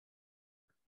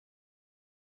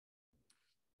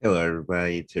Hello,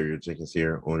 everybody. Terry Jenkins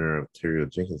here, owner of Terry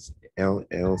Jenkins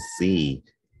LLC,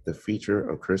 the feature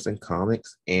of Christian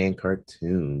comics and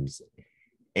cartoons.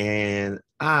 And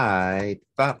I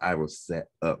thought I was set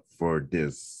up for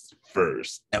this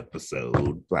first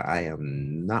episode, but I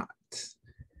am not.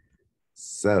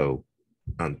 So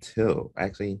until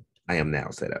actually, I am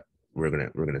now set up. We're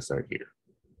gonna start here.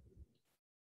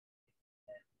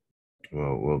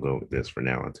 Well, we'll go with this for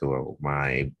now until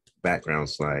my background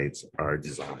slides are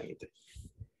designed.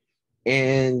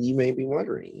 And you may be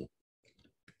wondering,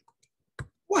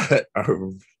 what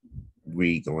are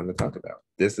we going to talk about?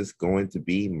 This is going to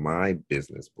be my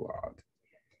business blog,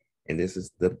 and this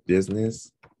is the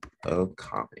business of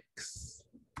comics.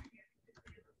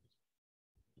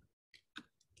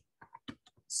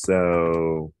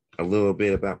 So, a little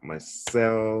bit about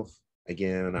myself.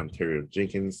 Again, I'm Terry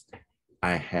Jenkins.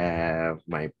 I have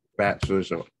my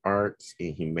Bachelor's of Arts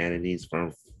in Humanities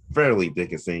from Fairleigh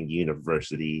Dickinson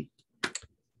University.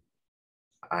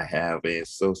 I have an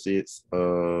Associates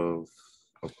of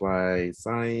Applied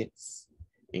Science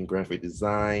in Graphic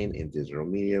Design and Digital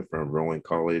Media from Rowan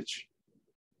College,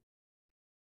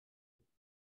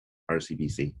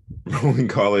 RCBC, Rowan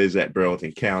College at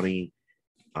Burlington County,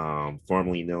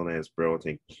 formerly known as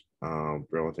Burlington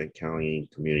County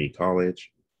Community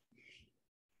College.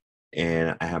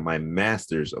 And I have my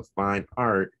Master's of Fine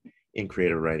Art in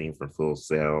Creative Writing from Full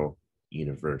Sail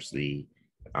University,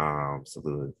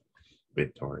 salutatorian.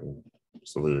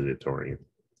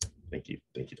 Thank you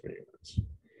very much.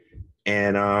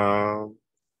 And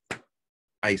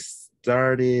I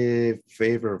started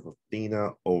Favor of Athena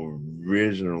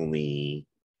originally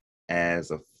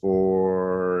as a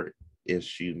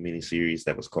 4-issue miniseries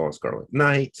that was called Scarlet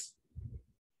Knights.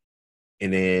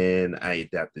 And then I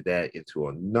adapted that into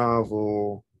a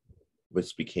novel,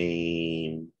 which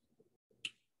became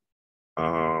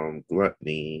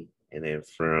Gluttony. And then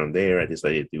from there, I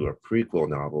decided to do a prequel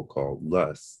novel called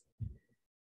Lust.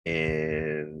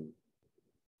 And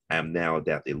I'm now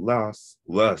adapting Lust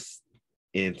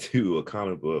into a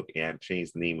comic book, and I've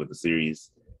changed the name of the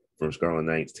series from Scarlet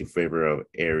Knights to Favor of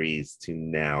Ares to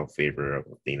now Favor of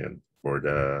Athena for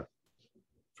the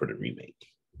remake.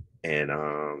 And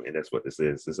that's what this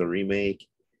is. It's a remake,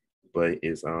 but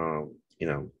it's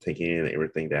taking in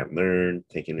everything that I've learned,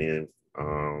 taking in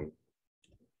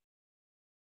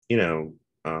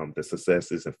the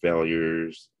successes and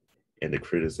failures and the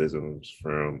criticisms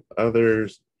from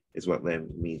others is what led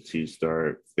me to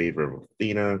start Favor of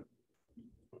Athena.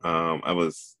 I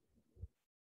was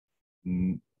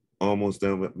almost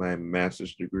done with my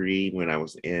master's degree when I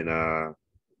was in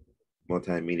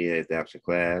multimedia adaptation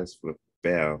class with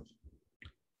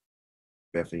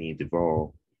Bethany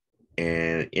Duvall.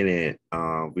 And in it,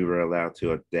 we were allowed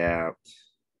to adapt.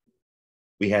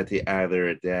 We had to either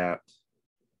adapt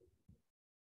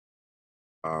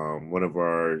one of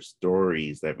our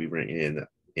stories that we were in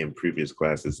previous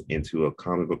classes into a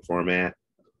comic book format,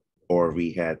 or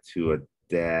we had to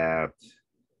adapt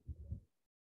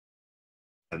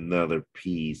another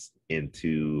piece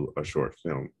into a short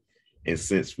film. And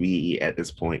since we at this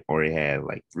point already had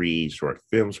like 3 short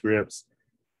film scripts,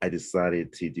 I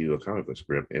decided to do a comic book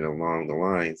script. And along the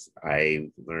lines,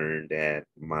 I learned that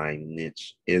my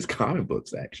niche is comic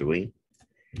books, actually.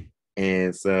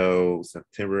 And so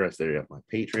September, I started up my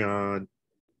Patreon.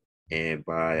 And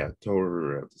by October,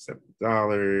 we're up to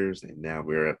 $70. And now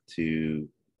we're up to,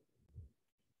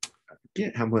 I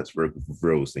forget how much we're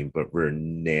grossing, but we're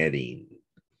netting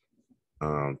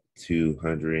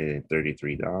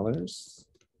 $233.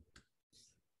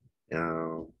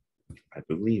 I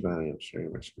believe I am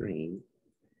sharing my screen.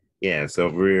 Yeah, so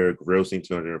we're grossing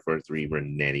 243, we're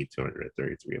netting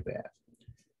 233 of that.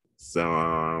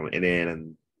 So and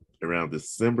then around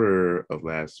December of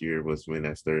last year was when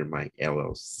I started my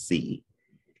LLC.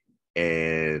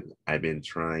 And I've been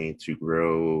trying to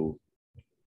grow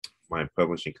my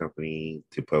publishing company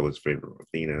to publish Favor of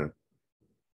Athena.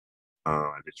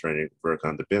 I've been trying to work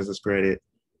on the business credit.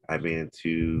 I've been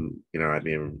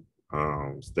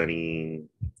studying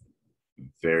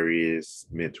various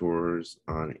mentors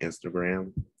on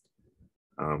Instagram.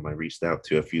 I reached out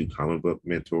to a few comic book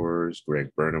mentors: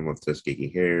 Greg Burnham of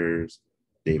Tuskegee Hares,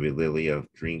 David Lilly of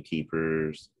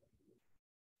Dreamkeepers,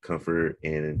 Comfort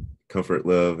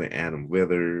Love, and Adam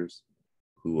Withers,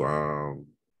 who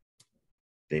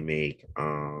they make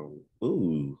I'm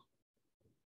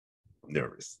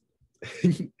nervous.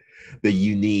 The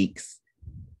Uniques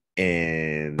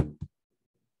and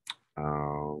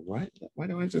why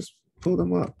don't I just pull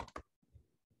them up?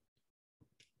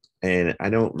 And I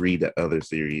don't read the other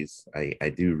series. I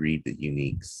do read the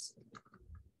Uniques.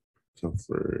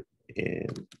 Comfort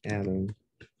and Adam.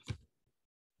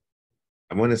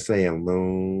 I want to say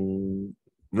Alone,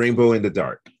 Rainbow in the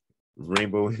Dark,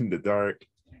 Rainbow in the Dark,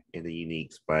 and the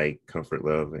Uniques by Comfort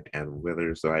Love and Adam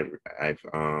Withers. So I've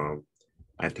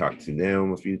talked to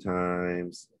them a few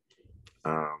times.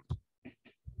 Um,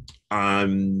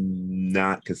 I'm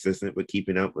not consistent with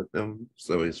keeping up with them,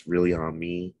 so it's really on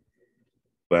me.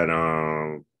 But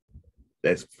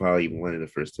that's probably one of the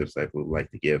first tips I would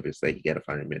like to give is that you got to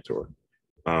find a mentor.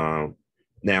 Um,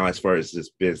 Now, as far as this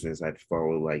business, I'd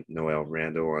follow like Noelle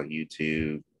Randall on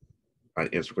YouTube. On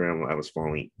Instagram, I was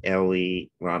following Ellie.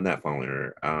 Well, I'm not following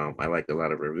her. I liked a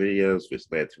lot of her videos, which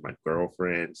led to my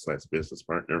girlfriend slash business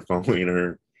partner following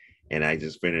her. And I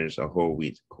just finished a whole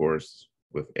week course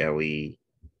with Ellie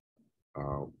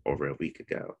over a week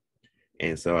ago.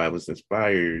 And so I was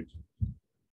inspired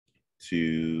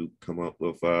to come up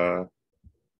with a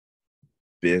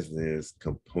business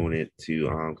component to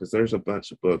because there's a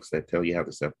bunch of books that tell you how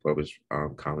to self-publish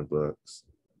comic books.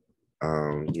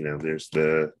 There's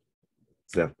the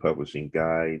self-publishing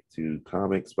guide to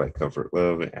comics by Comfort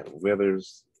Love and Adam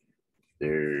Withers.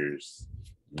 There's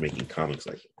making comics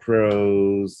like the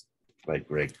Crows by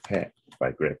Greg Pak.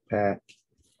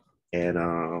 And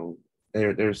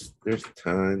there's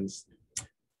tons.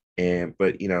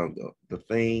 But the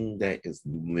thing that is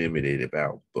limited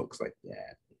about books like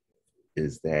that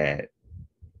is that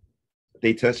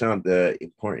they touch on the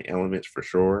important elements for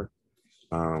sure.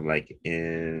 Like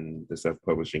in the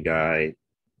self-publishing guide,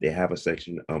 they have a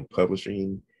section on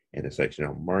publishing and a section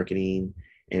on marketing.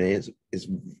 And it's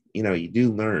you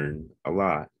do learn a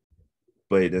lot,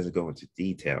 but it doesn't go into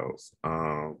details.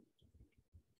 And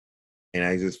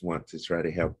I just want to try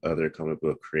to help other comic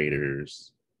book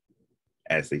creators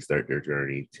as they start their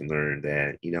journey to learn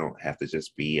that you don't have to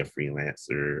just be a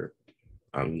freelancer.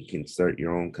 You can start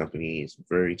your own company. It's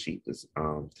very cheap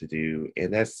to do.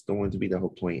 And that's going to be the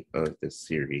whole point of this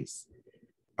series.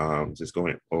 Just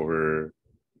going over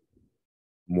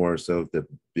more so the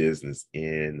business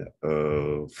end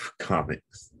of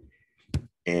comics.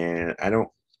 And I don't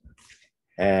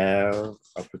have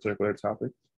a particular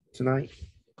topic tonight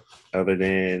other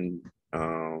than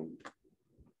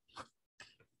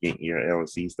getting your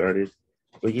LLC started.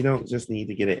 But you don't just need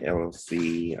to get an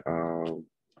LLC.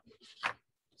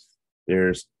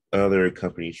 There's other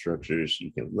company structures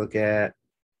you can look at.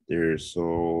 There's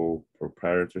sole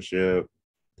proprietorship,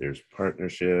 there's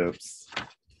partnerships,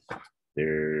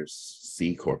 there's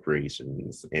C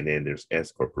corporations, and then there's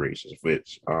S corporations,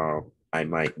 which I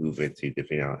might move into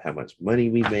depending on how much money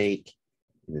we make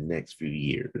in the next few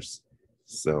years.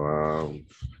 So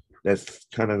that's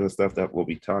kind of the stuff that we'll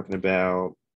be talking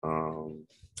about.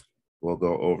 We'll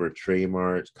go over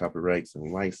trademarks, copyrights,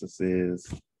 and licenses.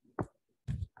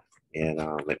 And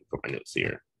let me put my notes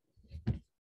here.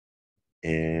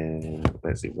 And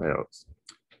let's see what else.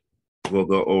 We'll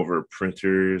go over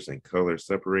printers and color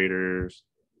separators,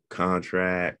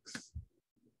 contracts,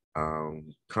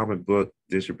 comic book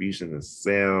distribution and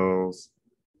sales.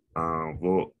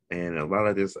 And a lot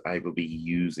of this I will be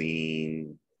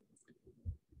using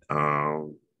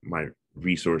my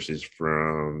resources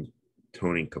from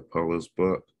Tony Capolla's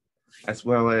book, as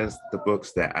well as the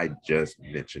books that I just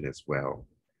mentioned as well.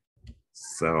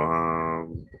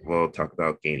 So we'll talk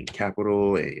about gaining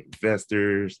capital and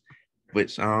investors,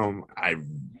 which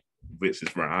which is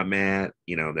where I'm at.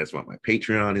 That's what my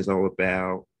Patreon is all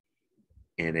about.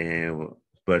 And then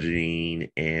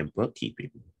budgeting and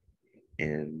bookkeeping.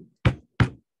 And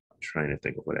I'm trying to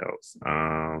think of what else.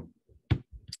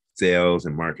 Sales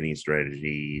and marketing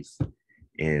strategies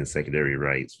and secondary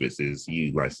rights, which is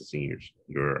you licensing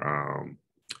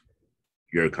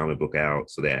your comic book out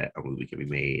so that a movie can be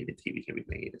made and TV can be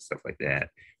made and stuff like that,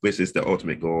 which is the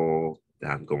ultimate goal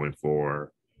that I'm going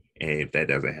for. And if that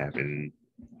doesn't happen,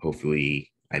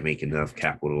 hopefully I make enough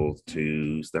capital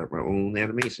to start my own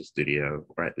animation studio,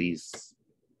 or at least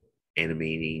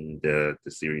animating the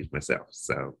series myself.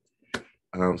 So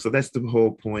that's the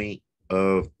whole point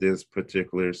of this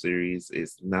particular series.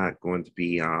 It's not going to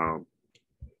be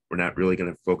we're not really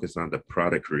going to focus on the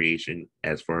product creation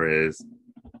as far as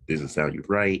this is how you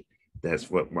write. That's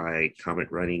what my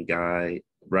writing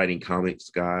comics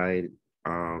guide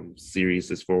series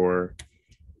is for.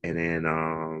 And then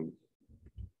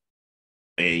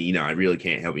I really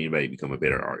can't help anybody become a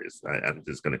better artist. I'm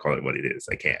just going to call it what it is.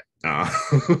 I can't.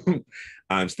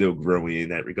 I'm still growing in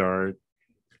that regard.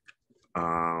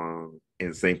 And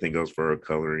the same thing goes for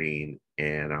coloring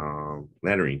and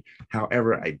lettering.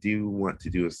 However, I do want to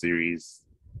do a series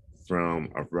from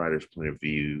a writer's point of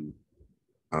view,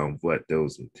 what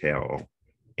those entail,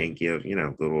 and give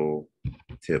little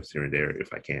tips here and there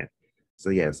if I can.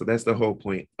 So that's the whole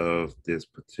point of this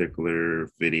particular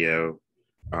video.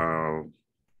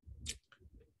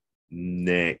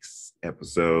 next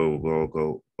episode, we'll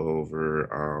go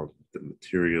over the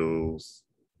materials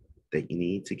that you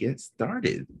need to get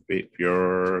started with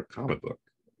your comic book.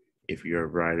 If you're a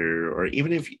writer, or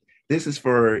even if this is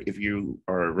for if you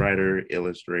are a writer,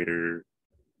 illustrator,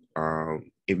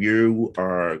 if you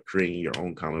are creating your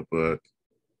own comic book,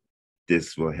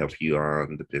 this will help you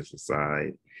on the business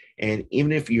side. And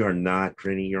even if you are not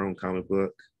creating your own comic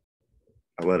book,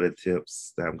 a lot of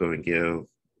tips that I'm going to give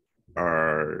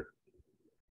are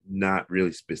not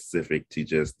really specific to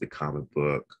just the comic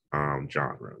book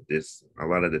genre. This a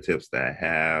lot of the tips that I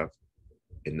have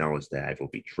and knowledge that I will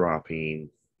be dropping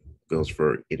goes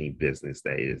for any business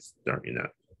that is starting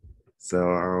up. So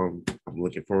I'm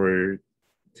looking forward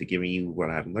to giving you what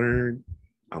I've learned.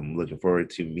 I'm looking forward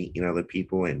to meeting other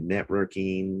people and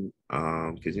networking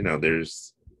because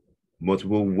there's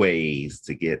multiple ways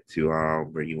to get to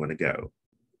where you want to go.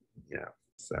 Yeah.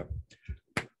 So,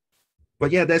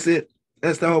 but yeah, that's it.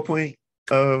 That's the whole point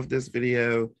of this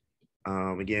video.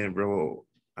 Again, bro,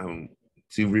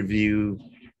 to review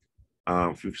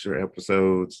future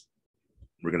episodes,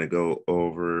 we're gonna go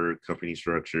over company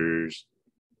structures,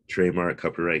 trademark,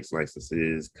 copyrights,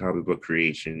 licenses, comic book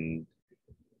creation,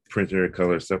 printer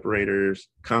color separators,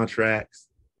 contracts,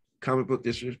 comic book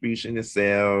distribution and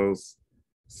sales,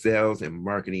 sales and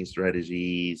marketing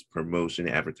strategies, promotion,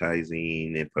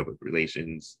 advertising, and public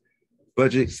relations,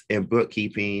 budgets and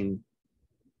bookkeeping,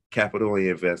 capital and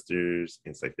investors,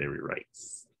 and secondary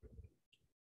rights.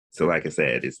 So, like I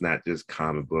said, it's not just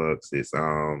comic books. It's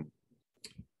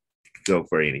go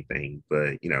for anything,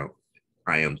 but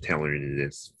I am tailoring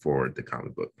this for the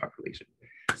comic book population.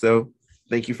 So,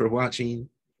 thank you for watching.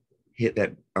 Hit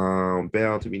that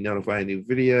bell to be notified of new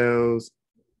videos.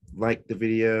 Like the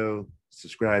video,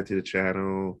 subscribe to the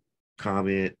channel,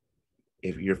 comment.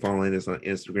 If you're following us on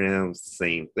Instagram,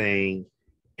 same thing.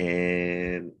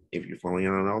 And if you're following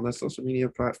on all the social media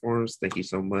platforms, thank you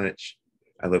so much.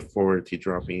 I look forward to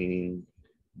dropping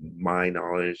my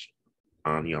knowledge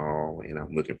on y'all, and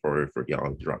I'm looking forward for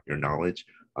y'all to drop your knowledge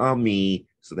on me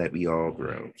so that we all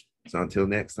grow. So until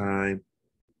next time,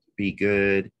 be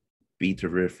good, be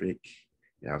terrific,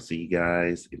 and I'll see you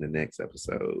guys in the next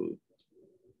episode.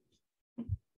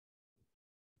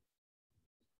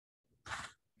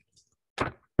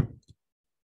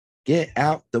 Get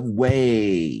out the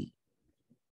way.